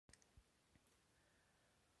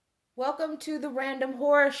Welcome to the Random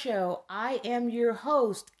Horror Show. I am your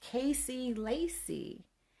host, Casey Lacey.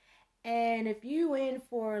 And if you in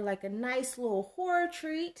for like a nice little horror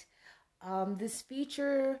treat, this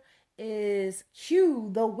feature is Cue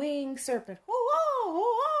the Winged Serpent.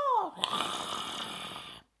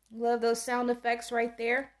 Love those sound effects right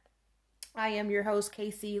there. I am your host,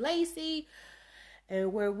 Casey Lacey,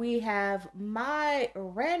 and where we have my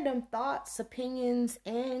random thoughts, opinions,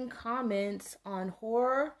 and comments on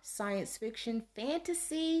horror, science fiction,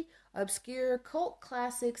 fantasy, obscure cult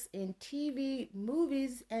classics in TV,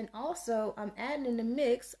 movies, and also I'm adding in a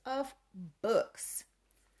mix of books.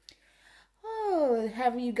 Oh,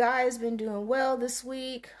 have you guys been doing well this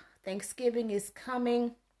week? Thanksgiving is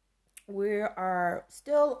coming. We are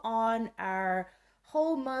still on our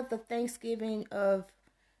whole month of Thanksgiving of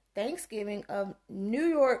New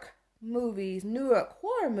York movies, New York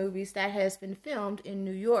horror movies that has been filmed in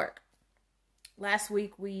New York. Last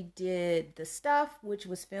week we did The Stuff, which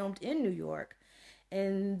was filmed in New York.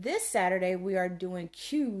 And this Saturday we are doing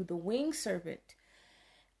Cue the Winged Serpent.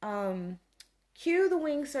 Cue the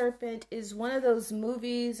Winged Serpent is one of those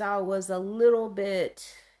movies I was a little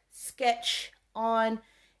bit sketch on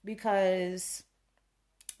because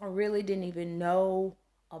I really didn't even know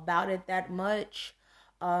about it that much.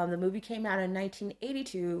 The movie came out in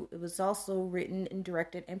 1982. It was also written and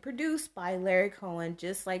directed and produced by Larry Cohen,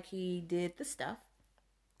 just like he did The Stuff.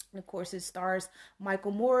 And of course, it stars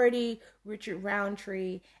Michael Morty, Richard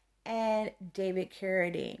Roundtree, and David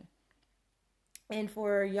Carradine. And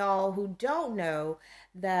for y'all who don't know,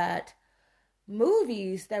 that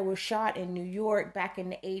movies that were shot in New York back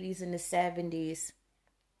in the 80s and the 70s,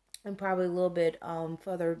 and probably a little bit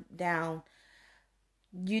further down,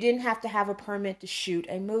 you didn't have to have a permit to shoot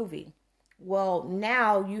a movie. Well,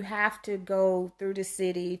 now you have to go through the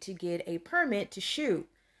city to get a permit to shoot.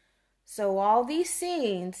 So all these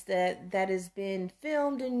scenes that has been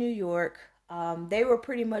filmed in New York, they were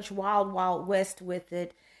pretty much wild, wild west with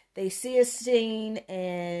it. They see a scene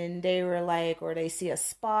and they were like, or they see a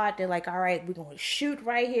spot, they're like, all right, we're going to shoot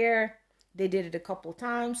right here. They did it a couple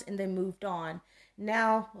times and they moved on.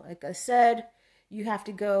 Now, like I said, you have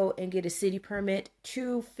to go and get a city permit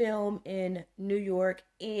to film in New York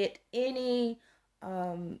at any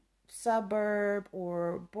suburb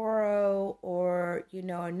or borough or,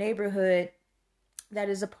 a neighborhood that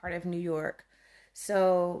is a part of New York.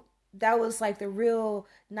 So that was like the real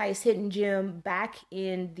nice hidden gem back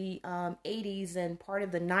in the 80s and part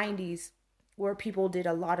of the 90s where people did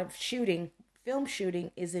a lot of shooting. Film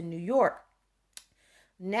shooting is in New York.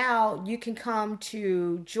 Now you can come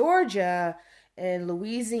to Georgia and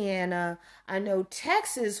Louisiana. I know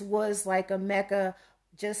Texas was like a mecca,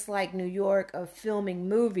 just like New York, of filming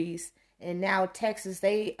movies. And now Texas,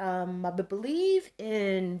 they, I believe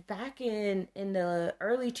back in the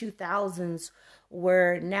early 2000s,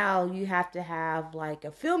 where now you have to have like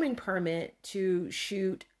a filming permit to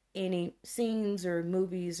shoot any scenes or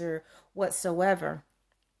movies or whatsoever.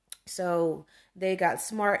 So they got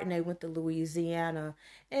smart and they went to Louisiana.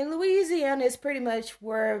 And Louisiana is pretty much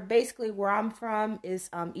where I'm from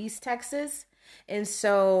is East Texas. And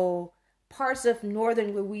so parts of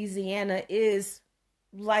northern Louisiana is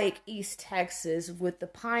like East Texas with the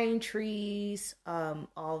pine trees,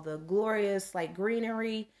 all the glorious like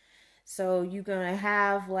greenery. So you're going to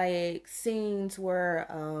have like scenes where,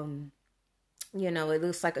 it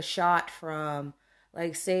looks like a shot from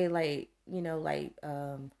like, say like,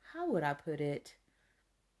 how would I put it?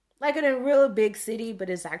 Like in a real big city, but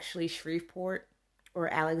it's actually Shreveport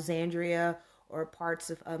or Alexandria or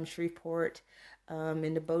parts of Shreveport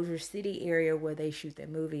in the Bossier City area where they shoot their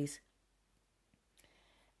movies.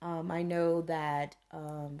 I know that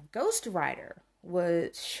Ghost Rider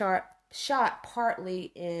was shot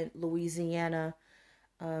partly in Louisiana.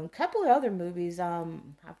 A couple of other movies. I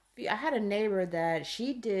had a neighbor that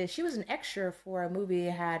she was an extra for a movie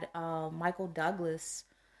that had Michael Douglas,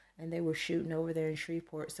 and they were shooting over there in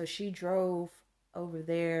Shreveport. So she drove over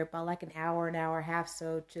there about like an hour and a half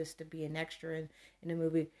so just to be an extra in the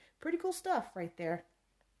movie. Pretty cool stuff right there.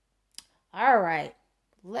 All right,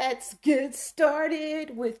 let's get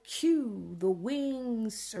started with Cue the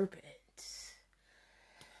Winged Serpent.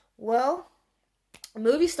 Well, the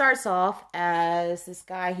movie starts off as this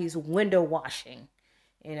guy, he's window washing.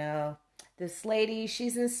 This lady,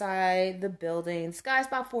 she's inside the building. This guy's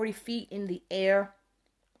about 40 feet in the air.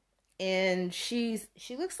 And she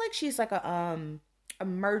looks like she's like a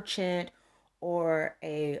merchant or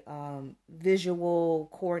a visual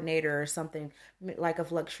coordinator or something, like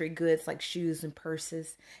of luxury goods like shoes and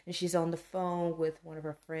purses. And she's on the phone with one of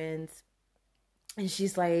her friends. And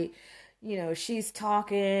she's like, she's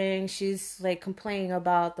talking, she's like complaining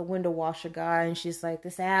about the window washer guy, and she's like,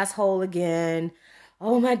 this asshole again.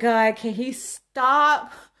 Oh my God, can he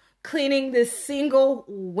stop cleaning this single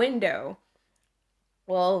window?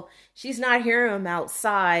 Well, she's not hearing him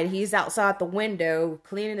outside. He's outside the window,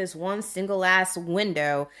 cleaning this one single ass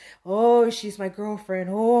window. Oh, she's my girlfriend.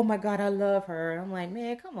 Oh my God, I love her. I'm like,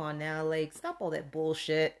 man, come on now. Like, stop all that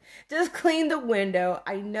bullshit. Just clean the window.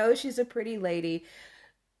 I know she's a pretty lady.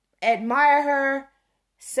 Admire her.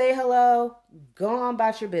 Say hello. Go on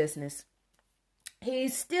about your business. He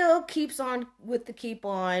still keeps on with the keep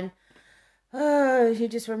on. He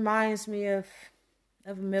just reminds me of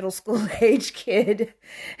a middle school age kid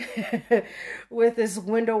with this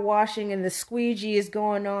window washing and the squeegee is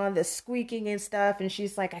going on, the squeaking and stuff. And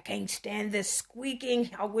she's like, I can't stand this squeaking.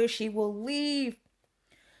 I wish he will leave.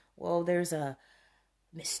 Well, there's a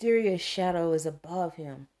mysterious shadow is above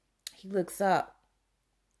him. He looks up.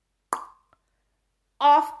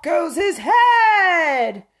 Off goes his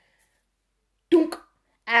head. Dunk.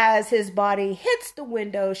 As his body hits the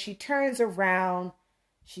window, she turns around.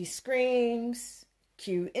 She screams.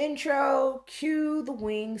 Cue intro, cue the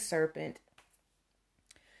Winged Serpent.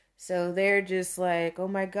 So they're just like, oh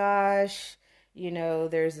my gosh,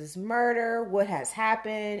 there's this murder. What has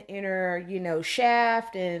happened? Enter,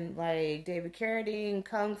 Shaft and like David Carradine,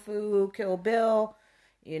 Kung Fu, Kill Bill.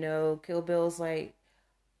 Kill Bill's like,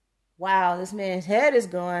 wow, this man's head is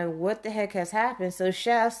gone. What the heck has happened? So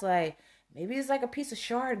Shaft's like, maybe it's like a piece of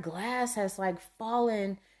shard glass has like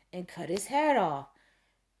fallen and cut his head off.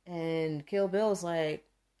 And Kill Bill's like,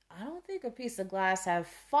 I don't think a piece of glass have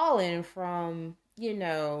fallen from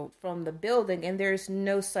the building. And there's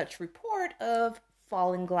no such report of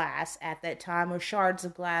falling glass at that time or shards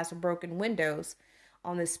of glass or broken windows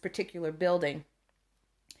on this particular building.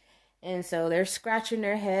 And so they're scratching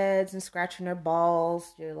their heads and scratching their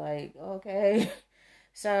balls. You're like, okay.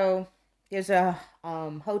 So there's a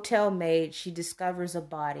hotel maid. She discovers a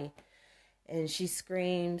body and she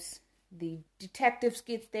screams. The detectives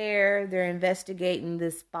get there. They're investigating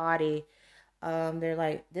this body. They're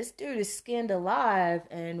like, this dude is skinned alive.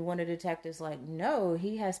 And one of the detectives like, no,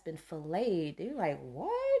 he has been filleted. They're like,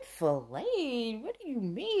 what? Filleted? What do you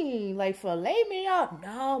mean? Like, fillet me out?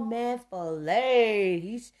 No, man, fillet.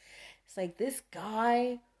 It's like, this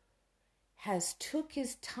guy has took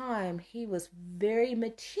his time. He was very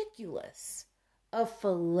meticulous of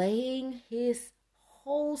filleting his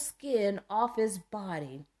whole skin off his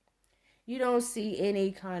body. You don't see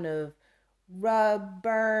any kind of rub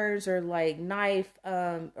burns or like knife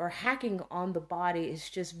or hacking on the body. It's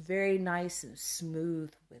just very nice and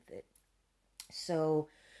smooth with it. So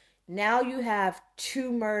now you have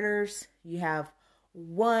two murders. You have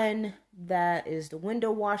one that is the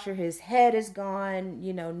window washer. His head is gone.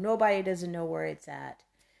 Nobody doesn't know where it's at.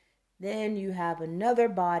 Then you have another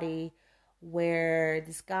body where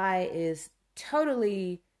this guy is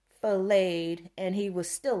totally filleted and he was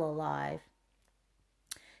still alive.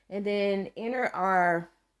 And then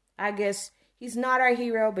I guess he's not our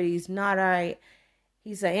hero, but he's an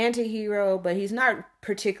anti-hero, but he's not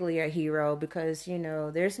particularly a hero because,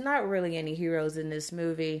 there's not really any heroes in this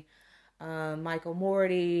movie. Michael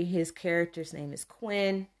Morty, his character's name is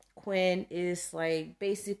Quinn. Quinn is like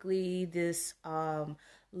basically this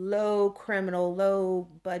low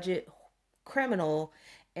budget criminal,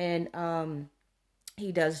 and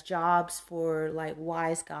he does jobs for like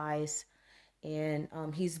wise guys, and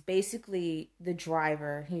he's basically the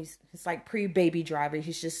driver. He's like pre-baby driver.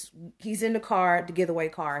 He's in the car, the getaway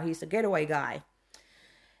car. He's the getaway guy,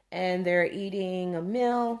 and they're eating a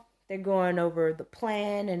meal. They're going over the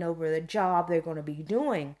plan and over the job they're going to be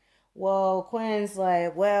doing. Well, Quinn's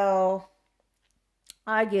like, well,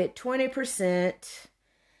 I get 20%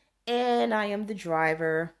 and I am the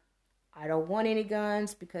driver. I don't want any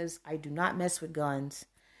guns because I do not mess with guns.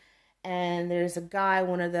 And there's a guy,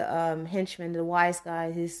 one of the henchmen, the wise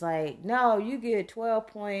guy, he's like, no, you get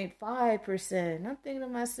 12.5%. And I'm thinking to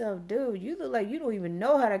myself, dude, you look like you don't even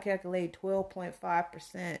know how to calculate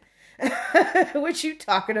 12.5%. What you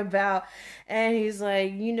talking about? And he's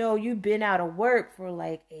like, you've been out of work for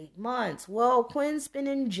like 8 months. Well, Quinn's been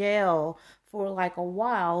in jail for like a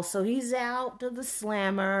while, so he's out to the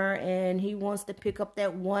slammer and he wants to pick up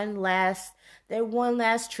that one last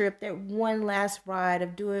trip, that one last ride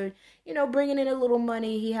of doing, bringing in a little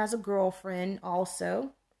money. He has a girlfriend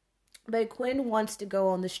also, but Quinn wants to go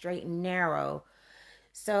on the straight and narrow.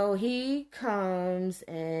 So he comes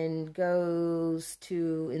and goes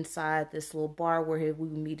to inside this little bar where he will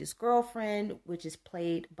meet his girlfriend, which is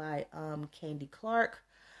played by Candy Clark.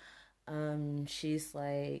 She's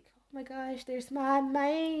like, oh my gosh, there's my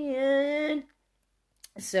man.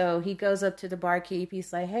 So he goes up to the barkeep.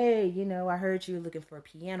 He's like, hey, I heard you were looking for a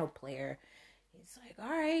piano player. He's like,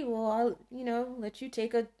 all right, well, I'll, let you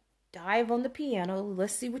take a dive on the piano.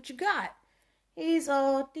 Let's see what you got. He's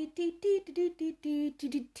all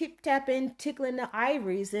tip tapping, tickling the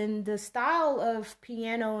ivories, and the style of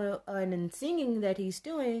piano and singing that he's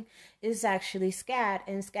doing is actually scat,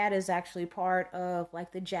 and scat is actually part of like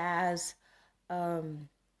um,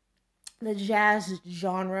 the jazz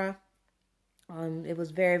genre. It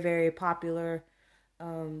was very, very popular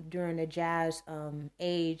during the jazz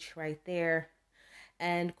age right there.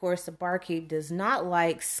 And of course, the barkeep does not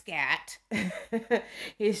like scat.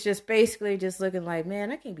 He's just basically just looking like,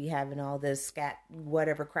 man, I can't be having all this scat,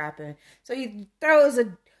 whatever crapping. So he throws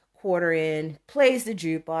a quarter in, plays the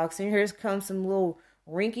jukebox, and here comes some little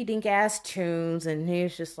rinky dink ass tunes. And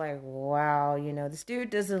he's just like, wow, this dude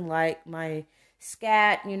doesn't like my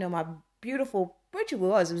scat, my beautiful, which it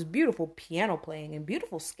was beautiful piano playing and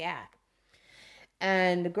beautiful scat.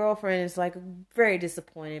 And the girlfriend is like very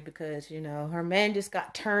disappointed because, her man just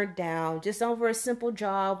got turned down just over a simple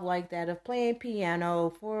job like that of playing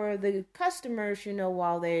piano for the customers,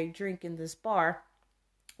 while they're drinking this bar.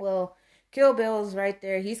 Well, Kill Bill is right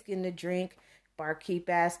there. He's getting a drink. Barkeep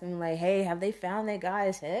asking like, hey, have they found that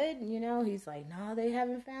guy's head? He's like, no, they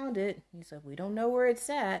haven't found it. He's like, we don't know where it's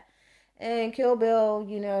at. And Kill Bill,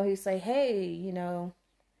 he's like, hey,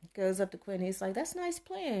 goes up to Quinn. He's like, that's nice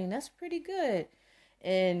playing. That's pretty good.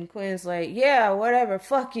 And Quinn's like, yeah, whatever,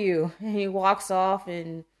 fuck you. And he walks off,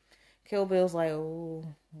 and Kill Bill's like, oh,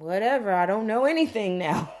 whatever, I don't know anything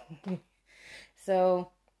now.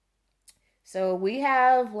 So we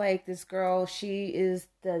have like this girl. She is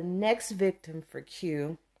the next victim for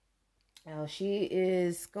Q. Now she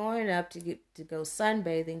is going up to go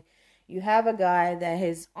sunbathing. You have a guy that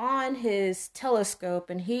is on his telescope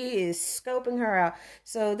and he is scoping her out.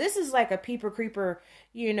 So this is like a peeper creeper,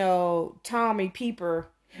 Tommy Peeper,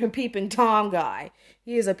 peeping Tom guy.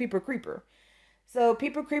 He is a peeper creeper. So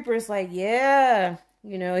peeper creeper is like, yeah,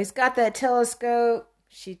 he's got that telescope.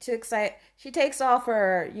 She takes off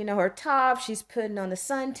her, her top. She's putting on the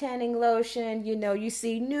sun tanning lotion. You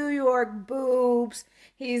see New York boobs.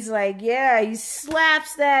 He's like, yeah, he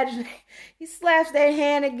slaps that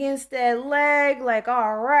hand against that leg. Like,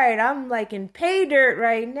 all right, I'm like in pay dirt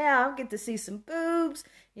right now. I get to see some boobs.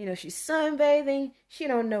 She's sunbathing. She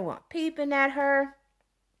don't know I'm peeping at her.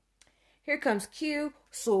 Here comes Q.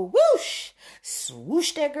 So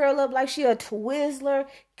swoosh that girl up like she a Twizzler.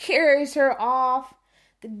 Carries her off.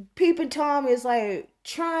 The peeping Tom is like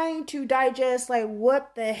trying to digest, like,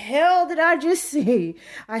 what the hell did I just see?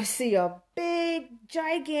 I see a big,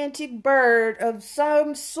 gigantic bird of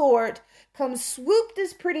some sort come swoop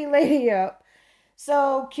this pretty lady up.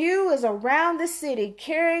 So Q is around the city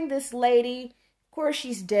carrying this lady. Of course,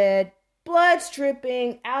 she's dead. Blood's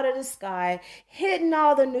dripping out of the sky, hitting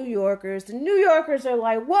all the New Yorkers. The New Yorkers are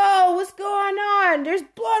like, whoa, what's going on? There's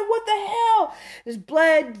blood, what the hell? There's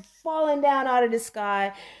blood falling down out of the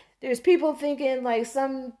sky. There's people thinking like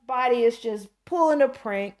somebody is just pulling a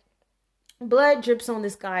prank. Blood drips on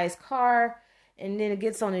this guy's car, and then it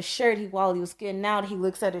gets on his shirt. While he was getting out, he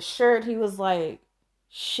looks at his shirt. He was like,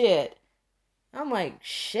 shit. I'm like,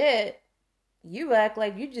 shit? You act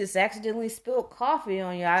like you just accidentally spilled coffee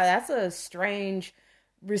on you. That's a strange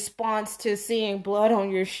response to seeing blood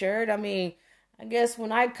on your shirt. I mean, I guess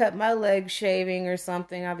when I cut my leg shaving or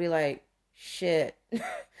something, I'll be like, shit.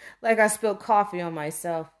 Like I spilled coffee on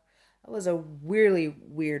myself. That was a really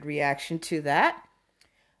weird reaction to that.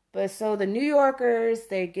 But so the New Yorkers,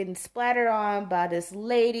 they're getting splattered on by this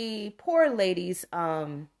lady, poor lady's,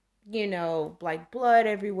 like blood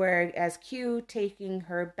everywhere, as Q taking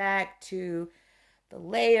her back to the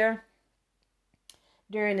lair.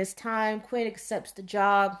 During this time, Quinn accepts the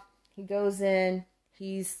job. He goes in.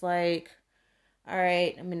 He's like, all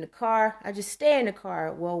right, I'm in the car. I just stay in the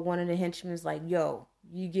car. Well, one of the henchmen is like, yo,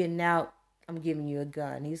 you getting out? I'm giving you a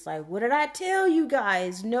gun. He's like, what did I tell you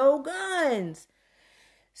guys? No guns.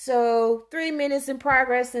 So 3 minutes in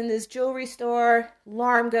progress in this jewelry store.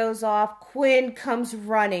 Alarm goes off. Quinn comes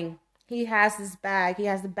running. He has his bag. He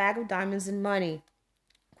has the bag of diamonds and money.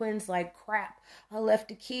 Quinn's like, crap, I left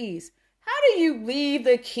the keys. How do you leave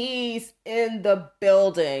the keys in the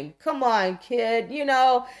building? Come on, kid. You're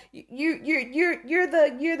the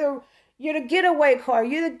getaway car.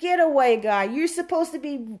 You're the getaway guy. You're supposed to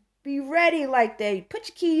be ready like that. Put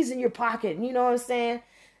your keys in your pocket. You know what I'm saying?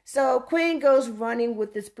 So Quinn goes running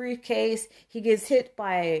with this briefcase. He gets hit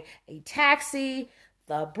by a taxi.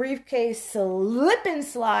 The briefcase slip and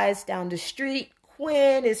slides down the street.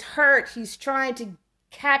 Quinn is hurt. He's trying to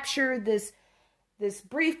capture this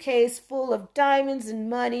briefcase full of diamonds and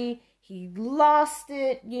money. he lost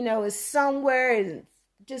it, is somewhere and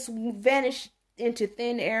just vanished into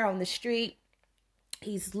thin air on the street.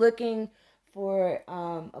 He's looking for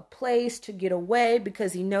a place to get away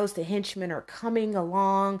because he knows the henchmen are coming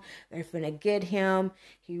along. They're going to get him.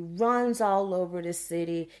 He runs all over the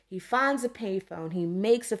city. He finds a payphone. He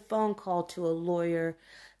makes a phone call to a lawyer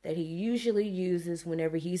that he usually uses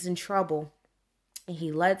whenever he's in trouble. And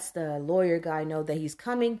he lets the lawyer guy know that he's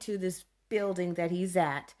coming to this building that he's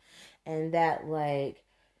at. And that,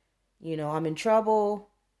 I'm in trouble.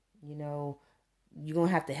 You're going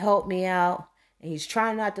to have to help me out. And he's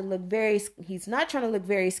not trying to look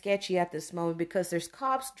very sketchy at this moment because there's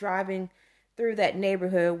cops driving through that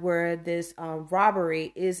neighborhood where this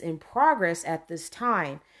robbery is in progress at this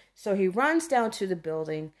time. So he runs down to the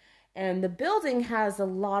building, and the building has a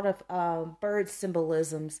lot of bird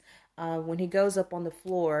symbolisms. When he goes up on the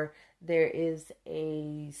floor, there is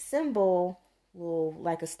a symbol,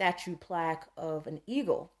 like a statue plaque of an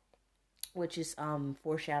eagle, which is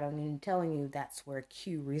foreshadowing and telling you that's where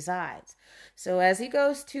Q resides. So as he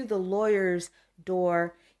goes to the lawyer's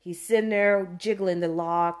door, he's sitting there jiggling the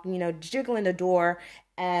lock, jiggling the door,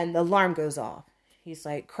 and the alarm goes off. He's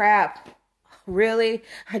like, crap, really?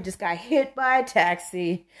 I just got hit by a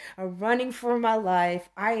taxi. I'm running for my life.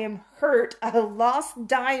 I am hurt. I lost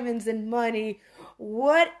diamonds and money.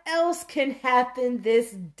 What else can happen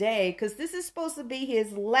this day? Because this is supposed to be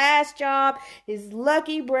his last job, his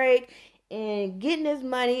lucky break, and getting his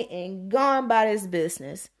money and gone about his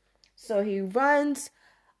business. So he runs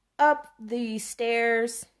up the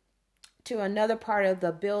stairs to another part of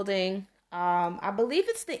the building. I believe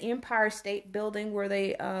it's the Empire State Building where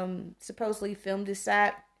they supposedly filmed this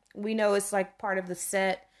at. We know it's like part of the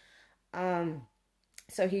set.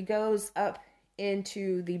 So he goes up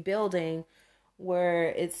into the building where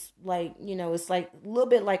it's like, it's like a little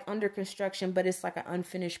bit like under construction, but it's like an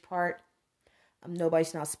unfinished part.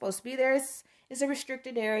 Nobody's not supposed to be there. It's a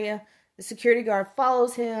restricted area. The security guard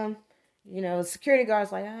follows him. The security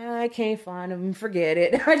guard's like, I can't find him. Forget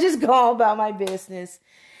it. I just go about my business.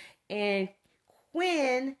 And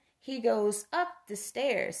Quinn, he goes up the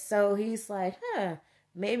stairs. So he's like,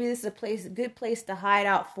 maybe this is a good place to hide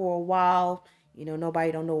out for a while.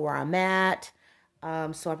 Nobody don't know where I'm at.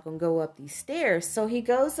 So I'm going to go up these stairs. So he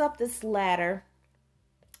goes up this ladder.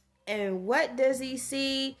 And what does he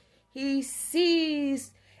see? He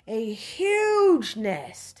sees a huge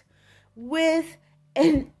nest with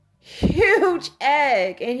a huge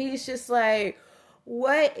egg. And he's just like,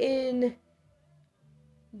 what in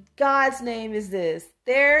God's name is this?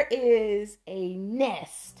 There is a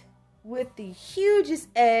nest with the hugest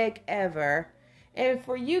egg ever. And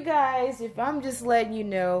for you guys, if I'm just letting you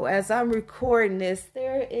know, as I'm recording this,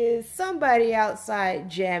 there is somebody outside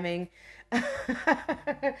jamming.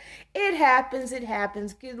 It happens.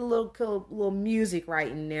 Get a little music right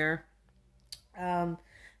in there.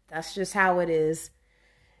 That's just how it is.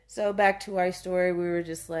 So back to our story, we were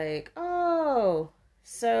just like, oh.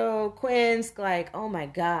 So Quinn's like, oh my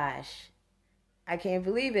gosh, I can't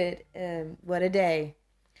believe it. What a day.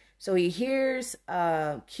 So he hears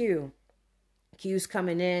Q. Q's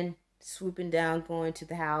coming in, swooping down, going to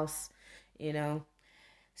the house,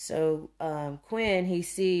 So Quinn, he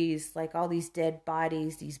sees like all these dead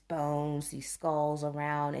bodies, these bones, these skulls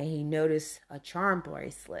around, and he noticed a charm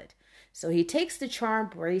bracelet. So he takes the charm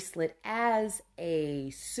bracelet as a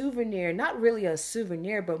souvenir, not really a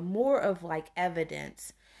souvenir, but more of like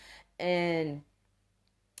evidence. And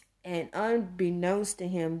unbeknownst to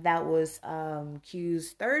him, that was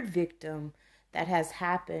Q's third victim that has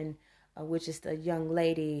happened, which is the young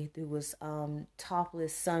lady who was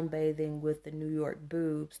topless sunbathing with the New York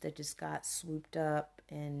boobs that just got swooped up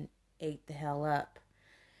and ate the hell up.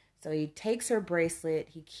 So he takes her bracelet,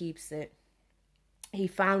 he keeps it. He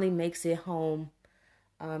finally makes it home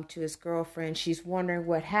to his girlfriend. She's wondering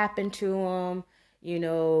what happened to him.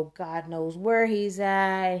 God knows where he's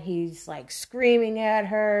at. He's like screaming at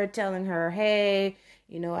her, telling her, hey,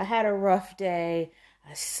 I had a rough day.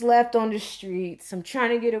 I slept on the streets. I'm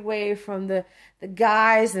trying to get away from the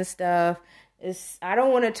guys and stuff. I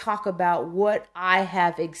don't want to talk about what I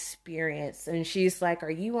have experienced. And she's like, are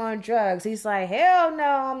you on drugs? He's like, hell no,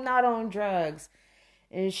 I'm not on drugs.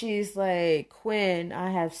 And she's like, Quinn, I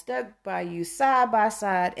have stuck by you side by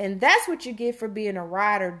side. And that's what you get for being a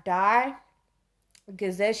ride or die.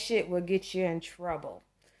 Because that shit will get you in trouble.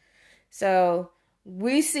 So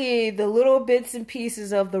we see the little bits and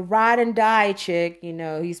pieces of the ride and die chick.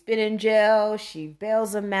 He's been in jail. She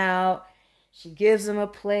bails him out. She gives him a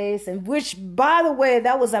place. And which, by the way,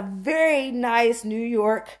 that was a very nice New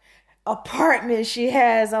York apartment she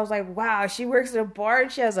has. I was like, wow, she works at a bar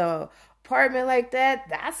and she has a apartment like that,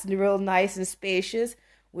 that's real nice and spacious.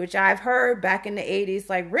 Which I've heard back in the 80s,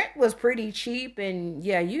 like rent was pretty cheap, and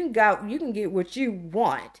yeah, you can get what you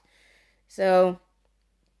want. So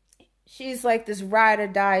she's like this ride or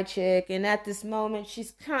die chick, and at this moment,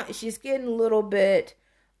 she's getting a little bit,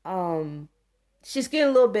 um, she's getting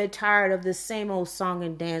a little bit tired of this same old song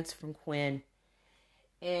and dance from Quinn,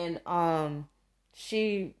 and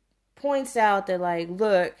she points out that like,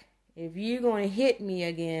 look, if you're gonna hit me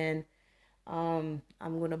again, I'm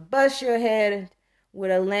gonna bust your head with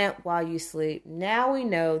a lamp while you sleep. Now we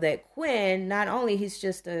know that Quinn, not only he's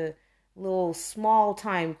just a little small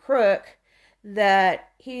time crook,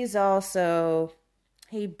 that he's also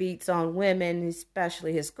he beats on women,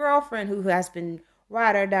 especially his girlfriend who has been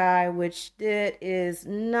ride or die, which it is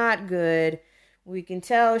not good. We can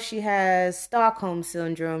tell she has Stockholm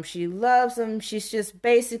syndrome. She loves him. She's just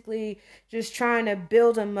basically just trying to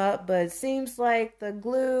build him up, but it seems like the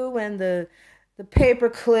glue and the paper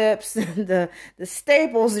clips and the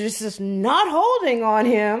staples are just not holding on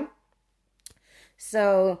him.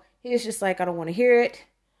 So he's just like, I don't want to hear it.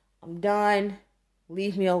 I'm done.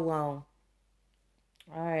 Leave me alone.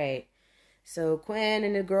 All right. So Quinn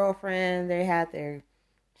and the girlfriend, they had their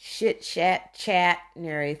chat and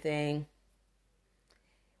everything.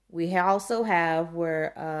 We also have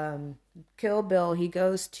where Kill Bill, he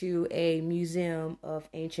goes to a museum of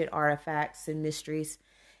ancient artifacts and mysteries,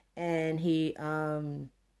 and he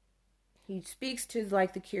speaks to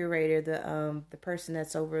like the curator, the person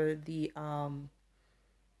that's over the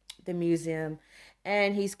museum,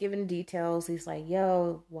 and he's giving details. He's like,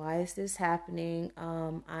 yo, why is this happening?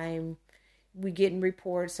 We getting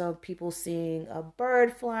reports of people seeing a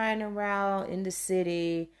bird flying around in the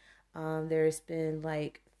city. There's been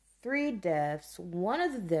like 3 deaths. One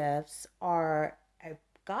of the deaths are a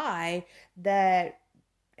guy that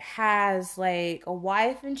has like a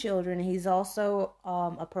wife and children. He's also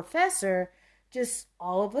a professor. Just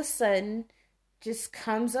all of a sudden just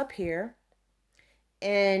comes up here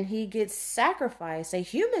and he gets sacrificed, a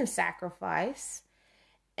human sacrifice,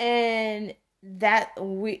 and that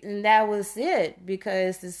was it,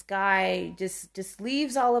 because this guy just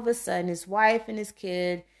leaves all of a sudden, his wife and his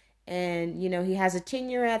kid, and you know he has a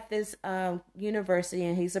tenure at this university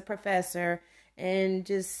and he's a professor, and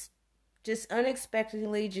just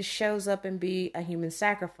unexpectedly just shows up and be a human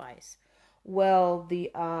sacrifice. Well,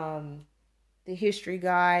 the history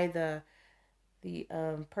guy, the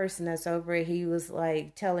person that's over it, he was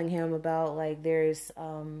like telling him about like there's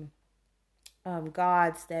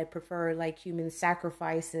gods that prefer like human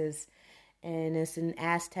sacrifices, and it's in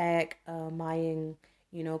Aztec, Mayan,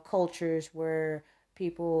 cultures where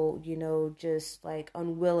people, just like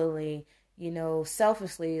unwillingly,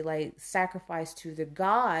 selfishly like sacrifice to the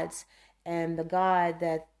gods, and the god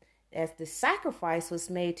that as the sacrifice was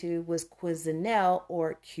made to was Quizinel,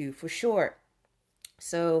 or Q for short.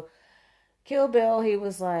 So Kill Bill, he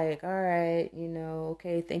was like, all right,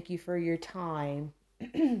 okay, thank you for your time.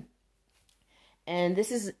 And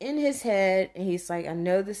this is in his head, and he's like, I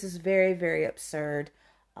know this is very, very absurd.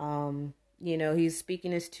 He's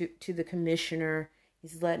speaking this to the commissioner.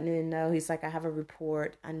 He's letting him know, he's like, I have a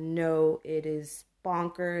report. I know it is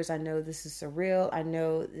bonkers. I know this is surreal. I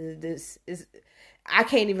know this is, I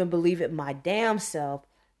can't even believe it my damn self,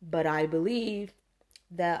 but I believe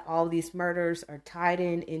that all these murders are tied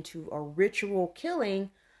into a ritual killing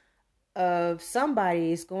of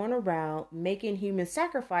somebody's going around making human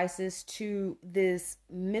sacrifices to this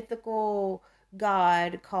mythical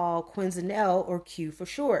god called Quinzinel, or Q for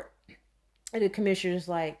short. And the commissioner's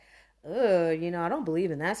like, I don't believe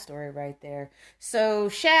in that story right there. So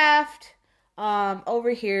Shaft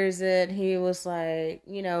overhears it. He was like,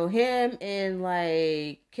 him and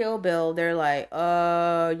like Kill Bill, they're like,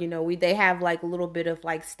 they have like a little bit of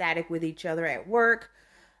like static with each other at work.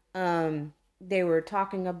 They were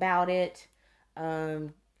talking about it.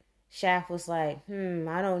 Shaft was like,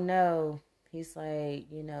 I don't know. He's like,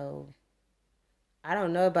 I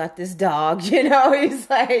don't know about this dog. He's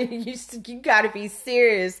like, you gotta be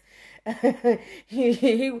serious.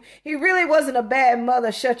 he really wasn't a bad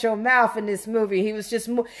mother. Shut your mouth in this movie. He was just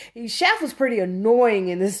Shaft was pretty annoying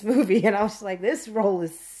in this movie, and I was like, this role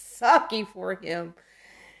is sucky for him.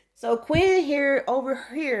 So Quinn here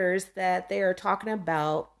overhears that they are talking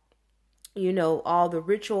about, all the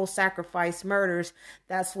ritual sacrifice murders.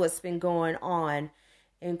 That's what's been going on.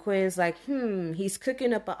 And Quinn's like, he's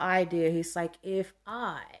cooking up an idea. He's like, if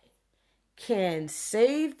I can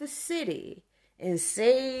save the city and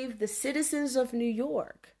save the citizens of New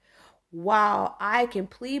York, while I can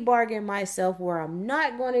plea bargain myself where I'm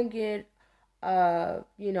not going to get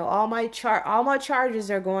all my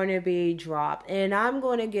charges are going to be dropped, and I'm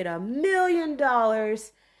going to get $1 million,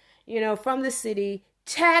 from the city,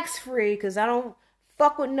 tax free, because I don't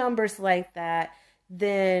fuck with numbers like that,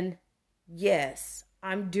 then yes,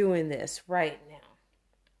 I'm doing this right now.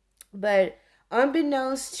 But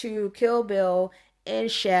unbeknownst to Kill Bill and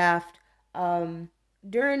Shaft,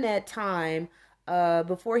 during that time,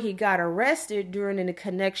 before he got arrested during the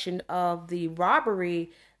connection of the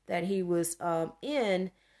robbery that he was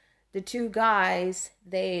in, the two guys,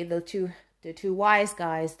 the two wise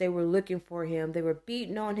guys, they were looking for him. They were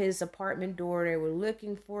beating on his apartment door. They were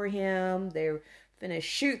looking for him. They were finna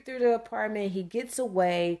shoot through the apartment. He gets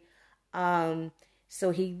away.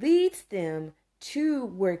 So he leads them to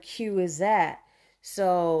where Q is at.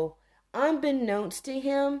 So unbeknownst to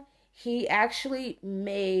him, he actually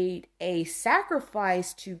made a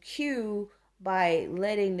sacrifice to Q by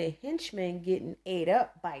letting the henchmen getting ate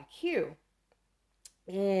up by Q.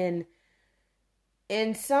 And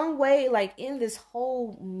in some way, like in this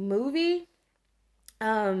whole movie,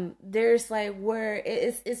 there's like where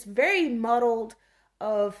it's very muddled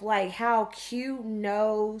of like how Q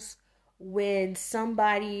knows when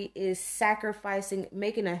somebody is sacrificing,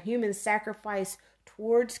 making a human sacrifice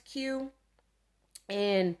towards Q.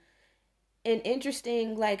 And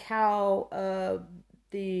interesting, like how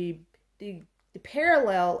the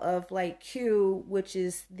parallel of like Q, which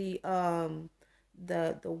is the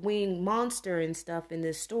winged monster and stuff in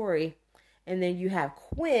this story, and then you have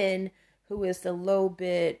Quinn, who is the low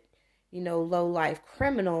life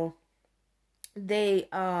criminal. They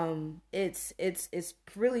it's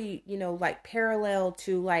really, like parallel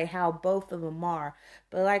to like how both of them are.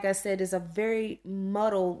 But like I said, it's a very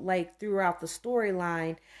muddled, like throughout the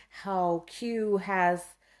storyline, how Q has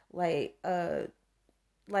like a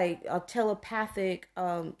telepathic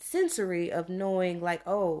sensory of knowing like,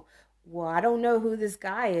 oh, well, I don't know who this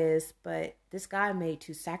guy is, but this guy made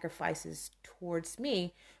two sacrifices towards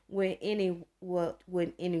me, when any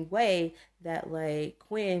way that like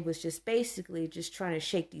Quinn was just basically just trying to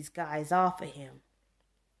shake these guys off of him.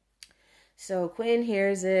 So Quinn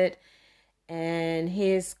hears it, and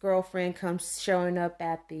his girlfriend comes showing up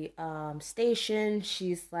at the station.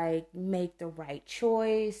 She's like, make the right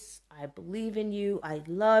choice. I believe in you. I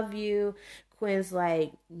love you. Quinn's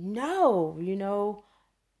like, no,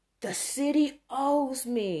 the city owes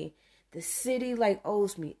me. The city like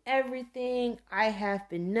owes me everything. I have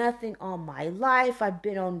been nothing all my life. I've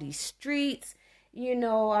been on these streets.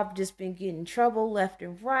 I've just been getting trouble left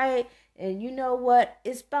and right. And you know what?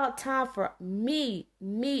 It's about time for me.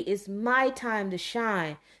 It's my time to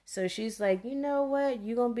shine. So she's like, you know what?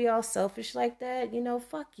 You gonna be all selfish like that?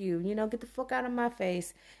 Fuck you. Get the fuck out of my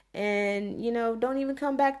face. And, don't even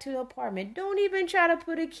come back to the apartment. Don't even try to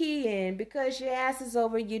put a key in, because your ass is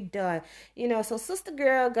over, you're done. So sister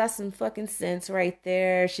girl got some fucking sense right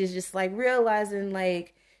there. She's just like realizing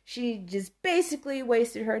like she just basically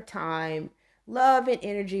wasted her time, love, and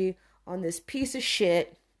energy on this piece of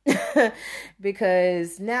shit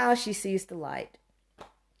because now she sees the light.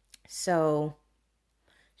 So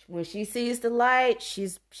when she sees the light,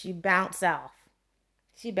 she bounces off.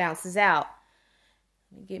 She bounces out.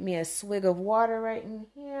 Get me a swig of water right in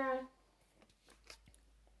here.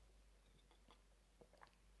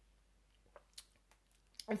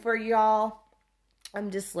 And for y'all,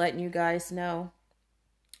 I'm just letting you guys know.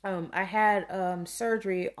 I had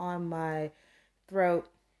surgery on my throat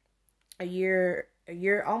a year,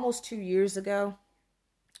 almost 2 years ago.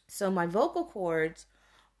 So my vocal cords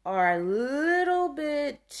are a little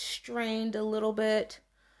bit strained, a little bit.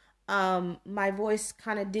 My voice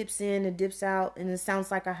kind of dips in and dips out, and it sounds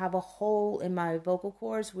like I have a hole in my vocal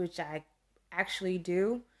cords, which I actually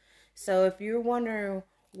do. So if you're wondering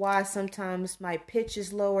why sometimes my pitch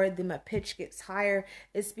is lower, then my pitch gets higher,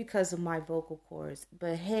 it's because of my vocal cords.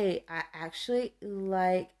 But hey, I actually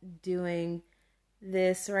like doing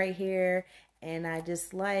this right here, and I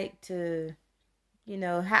just like to,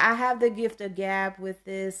 I have the gift of gab with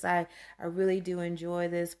this. I really do enjoy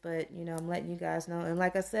this, but, I'm letting you guys know. And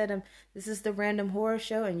like I said, this is the Random Horror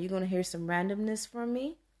Show, and you're going to hear some randomness from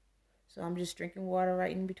me. So I'm just drinking water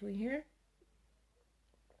right in between here.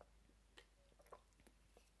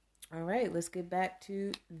 All right, let's get back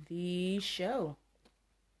to the show.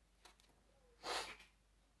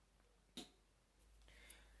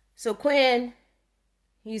 So Quinn,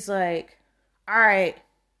 he's like, all right,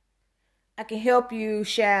 I can help you,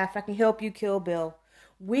 Shaft. I can help you, Kill Bill.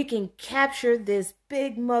 We can capture this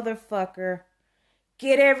big motherfucker.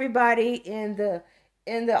 Get everybody in the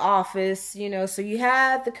office, So you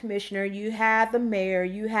had the commissioner, you had the mayor,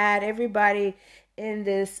 you had everybody in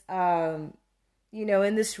this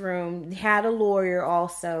in this room, had a lawyer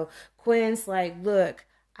also. Quinn's like, look,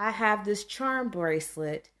 I have this charm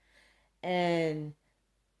bracelet. And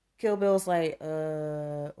Kill Bill's like,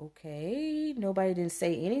 okay. Nobody didn't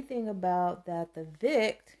say anything about that the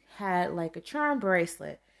Vic had like a charm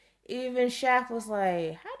bracelet. Even Shaft was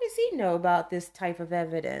like, how does he know about this type of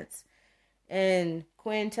evidence? And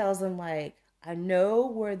Quinn tells him like, I know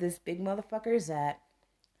where this big motherfucker is at.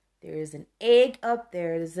 There is an egg up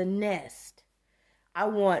there. There's a nest. I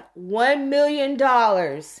want $1 million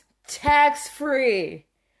tax free.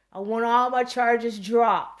 I want all my charges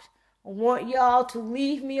dropped. I want y'all to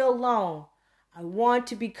leave me alone. I want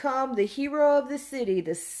to become the hero of the city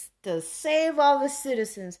to save all the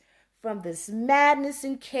citizens from this madness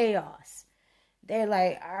and chaos. They're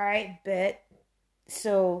like, all right, bet.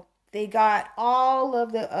 So they got all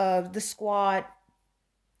of the squad.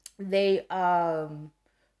 They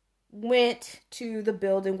went to the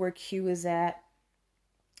building where Q is at.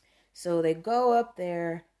 So they go up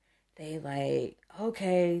there. They like,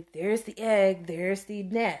 okay, there's the egg, there's the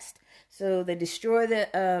nest. So they destroy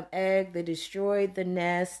the egg, they destroy the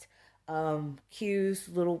nest. Q's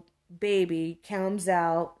little baby comes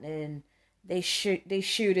out and they shoot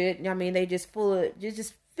it. I mean, they just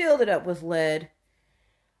filled it up with lead.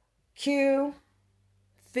 Q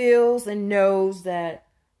feels and knows that,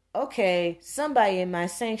 okay, somebody in my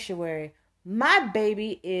sanctuary, my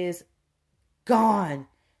baby is gone.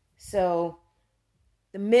 So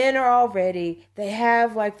the men are all ready. They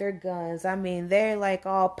have like their guns. I mean, they're like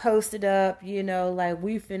all posted up, like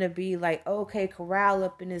we finna be like, okay, corral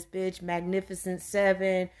up in this bitch, Magnificent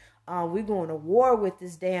Seven. We going to war with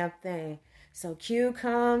this damn thing. So Q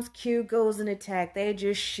comes, Q goes in attack. They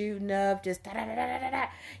just shooting up, just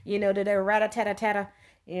da-da-da-da-da-da, to their rat-a-tat-a-tat-a,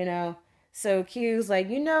 So Q's like,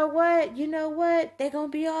 you know what? They gonna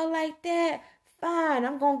be all like that. Fine,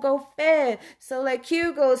 I'm gonna go fed. So like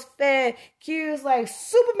Q goes fed. Q's like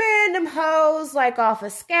Superman, them hoes, like off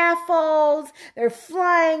of scaffolds. They're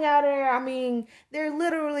flying out of there. I mean, they're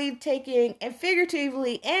literally taking, and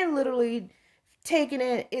figuratively and literally taking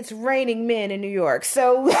it. It's raining men in New York.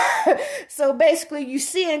 So so basically you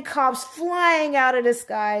seeing cops flying out of the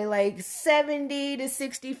sky like 70 to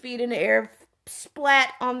 60 feet in the air,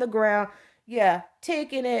 splat on the ground. Yeah,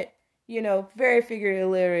 taking it. Very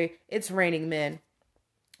figuratively, it's raining men.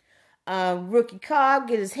 Rookie cop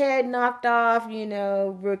get his head knocked off,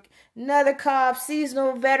 another cop,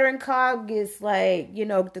 seasonal veteran cop gets like,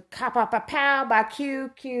 the cop pow by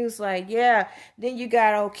Q. Q's like, yeah. Then you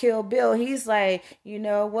got old Kill Bill. He's like, you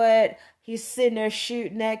know what? He's sitting there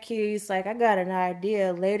shooting at Q. He's like, I got an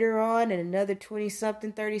idea. Later on in another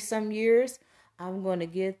 20-something, 30-some years, I'm going to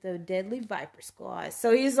get the Deadly Viper Squad.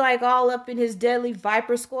 So he's like all up in his Deadly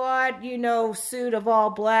Viper Squad, suit of all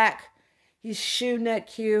black. He's shooting at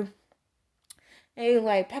Q. And he's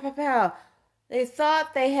like, pow, pow, pow. They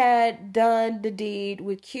thought they had done the deed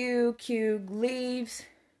with Q. Q leaves.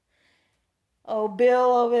 Oh,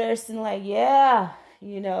 Bill over there sitting like, yeah,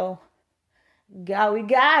 we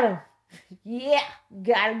got him. Yeah,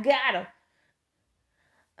 got him.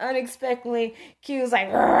 Unexpectedly, Q's like,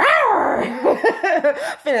 finna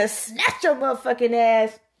snatch your motherfucking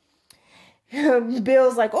ass.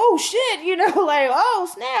 Bill's like, oh shit, like, oh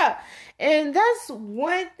snap. And that's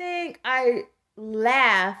one thing I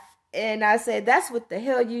laugh and I say, that's what the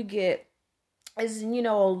hell you get. Is, a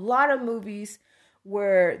lot of movies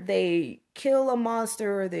where they kill a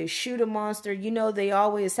monster or they shoot a monster, they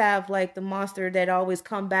always have like the monster that always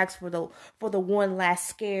comes back for the one last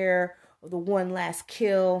scare or the one last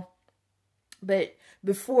kill. But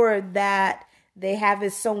before that, they have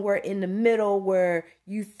it somewhere in the middle where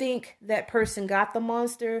you think that person got the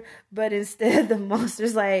monster, but instead the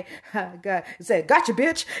monster's like, said, gotcha,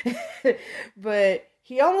 bitch. But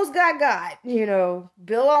he almost got.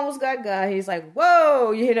 Bill almost got. He's like,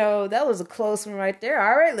 whoa, that was a close one right there.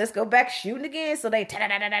 All right, let's go back shooting again. So they Q's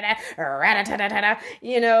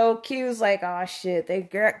like, oh shit, they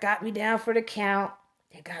got me down for the count.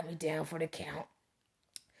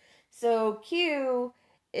 So Q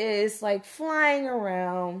is like flying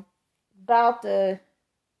around, about to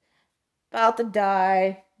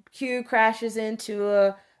die. Q crashes into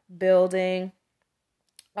a building.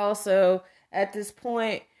 Also, at this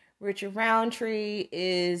point, Richard Roundtree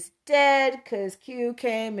is dead because Q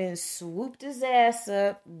came and swooped his ass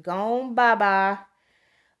up. Gone bye-bye.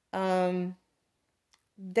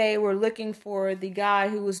 They were looking for the guy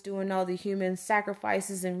who was doing all the human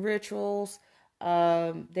sacrifices and rituals.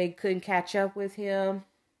 They couldn't catch up with him.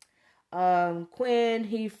 Quinn,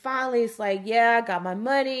 he finally is like, yeah, I got my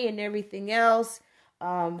money and everything else.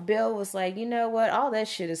 Bill was like, you know what? All that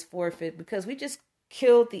shit is forfeit because we just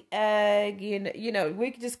killed the egg,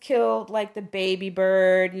 we just killed like the baby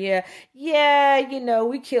bird. Yeah,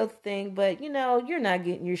 we killed the thing, but you're not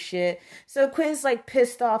getting your shit. So Quinn's like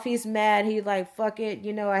pissed off. He's mad. He like, fuck it.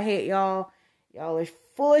 I hate y'all. Y'all are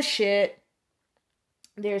full of shit.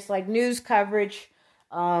 There's like news coverage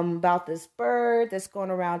about this bird that's going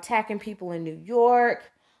around attacking people in New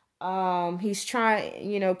York. He's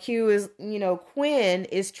trying, Quinn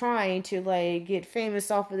is trying to like get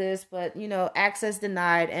famous off of this, but access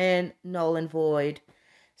denied and null and void.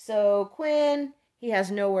 So Quinn, he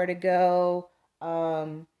has nowhere to go.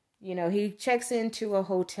 He checks into a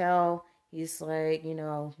hotel. He's like,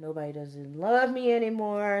 nobody doesn't love me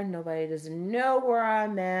anymore. Nobody doesn't know where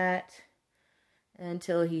I'm at.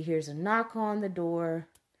 Until he hears a knock on the door.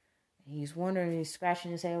 He's wondering, he's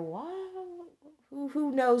scratching his head, why?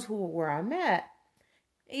 Who knows where I'm at?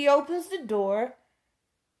 He opens the door.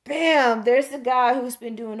 Bam! There's the guy who's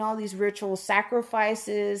been doing all these ritual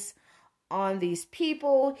sacrifices on these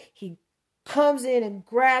people. He comes in and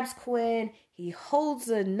grabs Quinn. He holds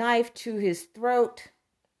a knife to his throat.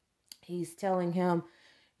 He's telling him,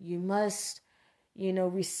 you must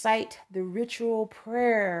recite the ritual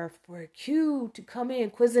prayer for Q to come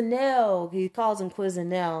in. Quizinel, he calls him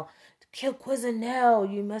Quizinel. To kill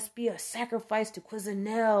Quizinel, you must be a sacrifice to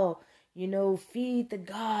Quizinel. Feed the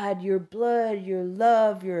god your blood, your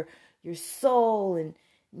love, your soul, and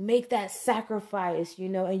make that sacrifice,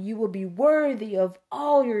 and you will be worthy of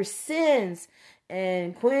all your sins.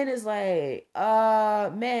 And Quinn is like,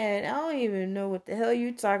 man, I don't even know what the hell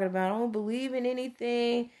you're talking about. I don't believe in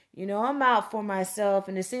anything. I'm out for myself,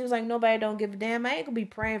 and it seems like nobody don't give a damn. I ain't gonna be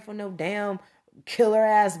praying for no damn killer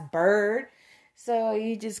ass bird. So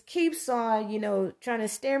he just keeps on, trying to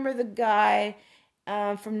stammer the guy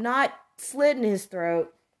from not slitting his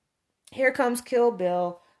throat. Here comes Kill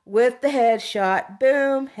Bill with the headshot.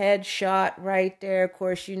 Boom, headshot right there. Of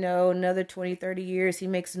course, another 20, 30 years, he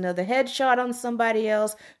makes another headshot on somebody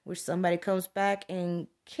else, which somebody comes back and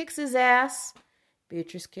kicks his ass.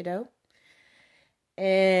 Beatrice Kiddo.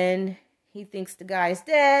 And he thinks the guy's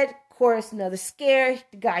dead. Of course, another scare.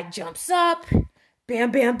 The guy jumps up.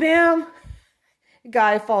 Bam, bam, bam. The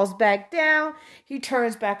guy falls back down. He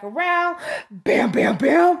turns back around. Bam, bam,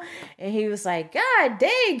 bam. And he was like, God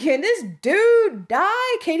dang, can this dude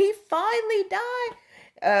die? Can he finally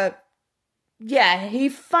die? Yeah, he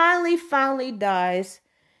finally dies.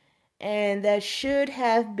 And that should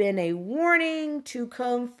have been a warning to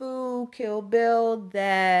Kung Fu Kill Bill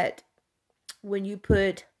that when you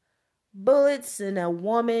put bullets in a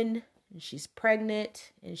woman and she's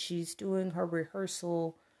pregnant and she's doing her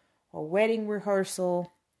rehearsal, her wedding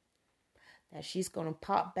rehearsal, that she's going to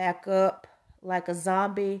pop back up like a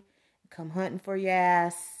zombie, come hunting for your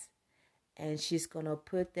ass, and she's going to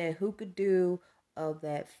put that hookah-doo of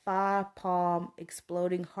that 5-palm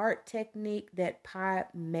exploding heart technique that Pi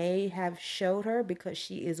may have showed her because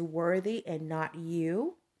she is worthy and not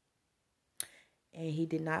you. And he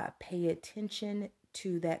did not pay attention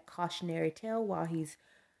to that cautionary tale while he's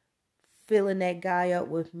filling that guy up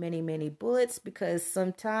with many, many bullets, because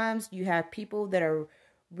sometimes you have people that are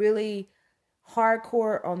really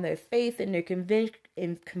hardcore on their faith and their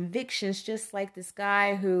convictions, just like this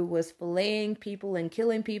guy who was filleting people and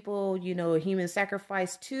killing people, a human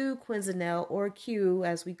sacrifice to Quizinel, or Q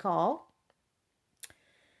as we call.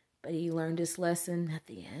 But he learned his lesson at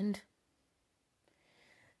the end.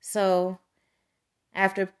 So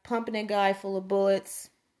after pumping a guy full of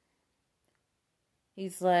bullets,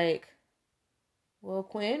 he's like, well,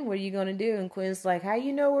 Quinn, what are you going to do? And Quinn's like, how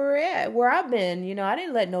you know where I've been? I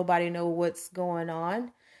didn't let nobody know what's going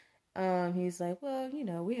on. He's like, well,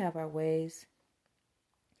 we have our ways.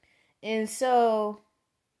 And so,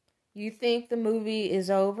 you think the movie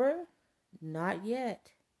is over? Not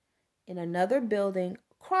yet. In another building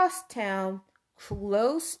across town,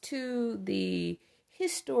 close to the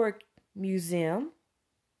historic museum,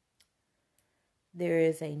 there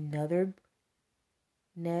is another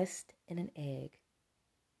nest and an egg.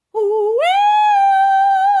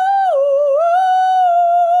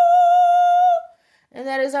 And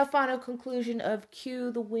that is our final conclusion of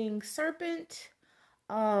Q, the Winged Serpent.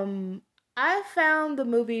 I found the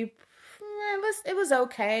movie, it was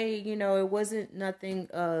okay. It wasn't nothing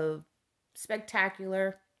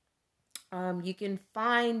spectacular. You can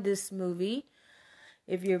find this movie,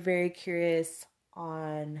 if you're very curious,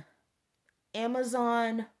 on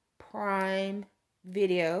Amazon Prime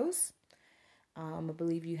Videos. I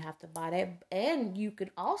believe you have to buy that, and you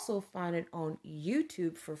could also find it on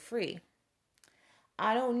YouTube for free.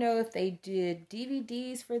 I don't know if they did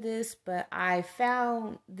DVDs for this, but I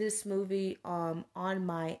found this movie on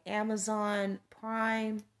my Amazon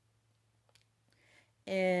Prime,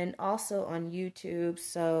 and also on YouTube.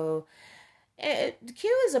 So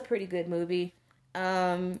Q is a pretty good movie.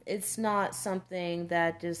 It's not something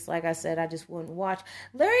that, just like I said, I just wouldn't watch.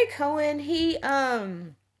 Larry Cohen, I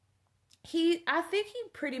think he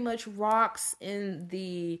pretty much rocks in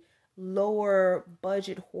the lower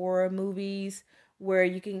budget horror movies where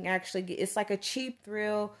you can actually get, it's like a cheap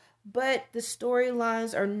thrill, but the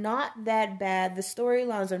storylines are not that bad. The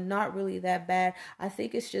storylines are not really that bad. I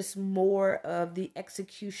think it's just more of the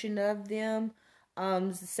execution of them.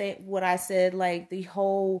 Say what I said, like the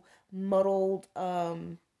whole muddled,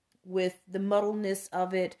 with the muddleness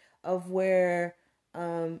of it, of where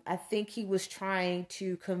I think he was trying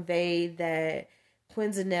to convey that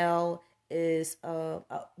Quinzel is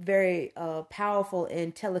very powerful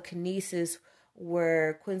in telekinesis,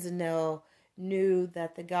 where Quinzel knew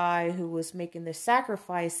that the guy who was making the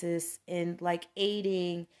sacrifices and like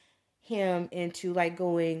aiding him into like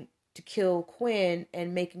going to kill Quinn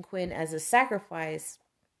and making Quinn as a sacrifice,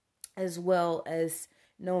 as well as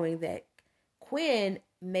knowing that Quinn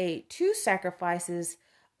made two sacrifices,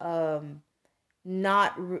 not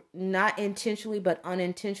intentionally but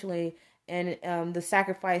unintentionally. And the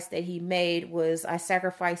sacrifice that he made was, I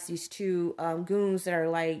sacrificed these two goons that are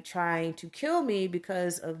like trying to kill me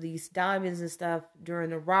because of these diamonds and stuff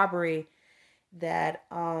during the robbery, that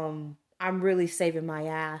I'm really saving my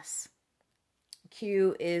ass.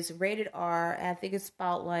 Q is rated R. I think it's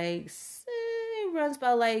about like, it runs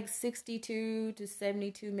about like 62 to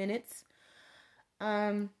 72 minutes.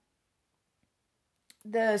 The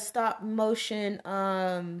stop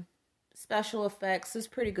motion special effects is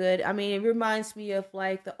pretty good. I mean, it reminds me of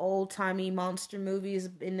like the old timey monster movies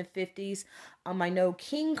in the 50s. I know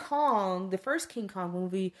King Kong, the first King Kong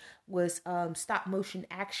movie, was stop motion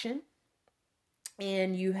action.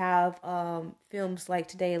 And you have films like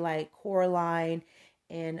today, like Coraline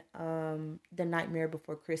and The Nightmare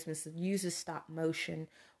Before Christmas, that uses stop motion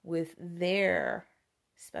with their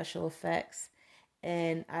special effects.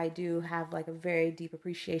 And I do have like a very deep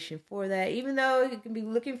appreciation for that, even though it can be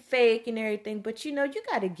looking fake and everything. But you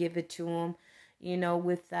got to give it to them,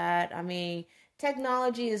 with that. I mean,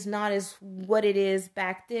 technology is not as what it is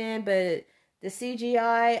back then, but the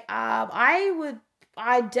CGI, I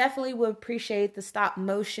definitely would appreciate the stop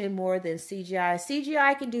motion more than CGI.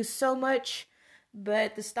 CGI can do so much,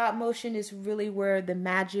 but the stop motion is really where the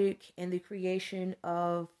magic and the creation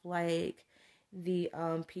of like the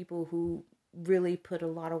people who really put a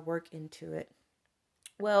lot of work into it.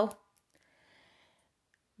 Well,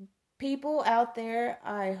 people out there,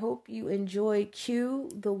 I hope you enjoy Q,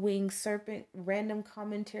 the Winged Serpent, random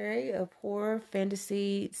commentary of horror,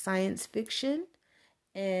 fantasy, science fiction.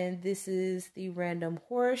 And this is the Random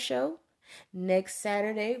Horror Show. Next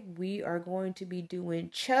Saturday, we are going to be doing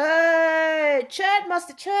Chud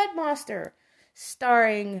Monster,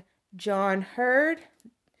 starring John Hurd,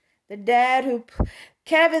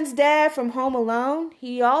 Kevin's dad from Home Alone.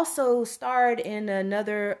 He also starred in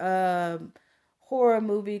another horror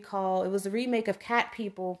movie called, it was a remake of Cat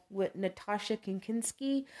People with Natasha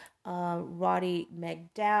Kinkinski, Roddy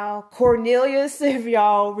McDowell, Cornelius, if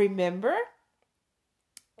y'all remember.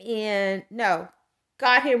 And no,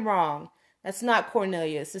 got him wrong. That's not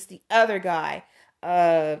Cornelius. It's the other guy.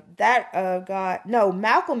 Malcolm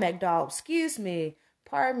McDowell. Excuse me.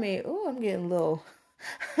 Pardon me. Oh, I'm getting a little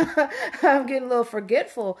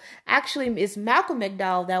forgetful. Actually, it's Malcolm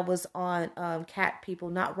McDowell that was on Cat People,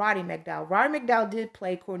 not Roddy McDowell. Roddy McDowell did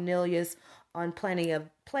play Cornelius on Planet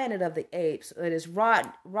of the Apes. It is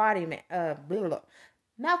Malcolm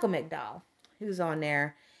McDowell who's on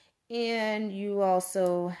there. And you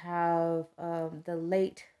also have the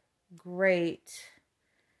late, great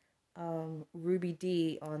Ruby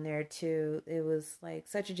Dee on there too. It was like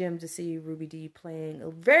such a gem to see Ruby Dee playing a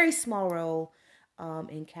very small role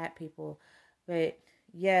in Cat People. But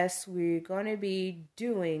yes, we're going to be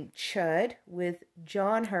doing Chud with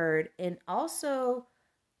John Hurd, and also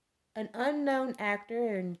an unknown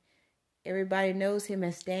actor, and everybody knows him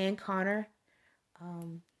as Dan Connor,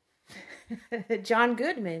 John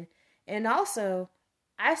Goodman. And also,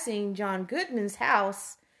 I seen John Goodman's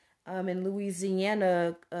house in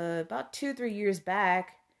Louisiana about 2-3 years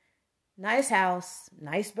back. Nice house,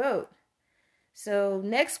 nice boat. So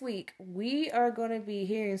next week, we are going to be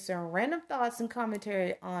hearing some random thoughts and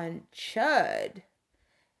commentary on Chud.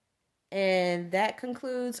 And that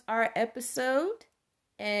concludes our episode.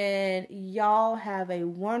 And y'all have a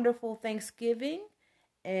wonderful Thanksgiving.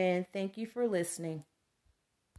 And thank you for listening.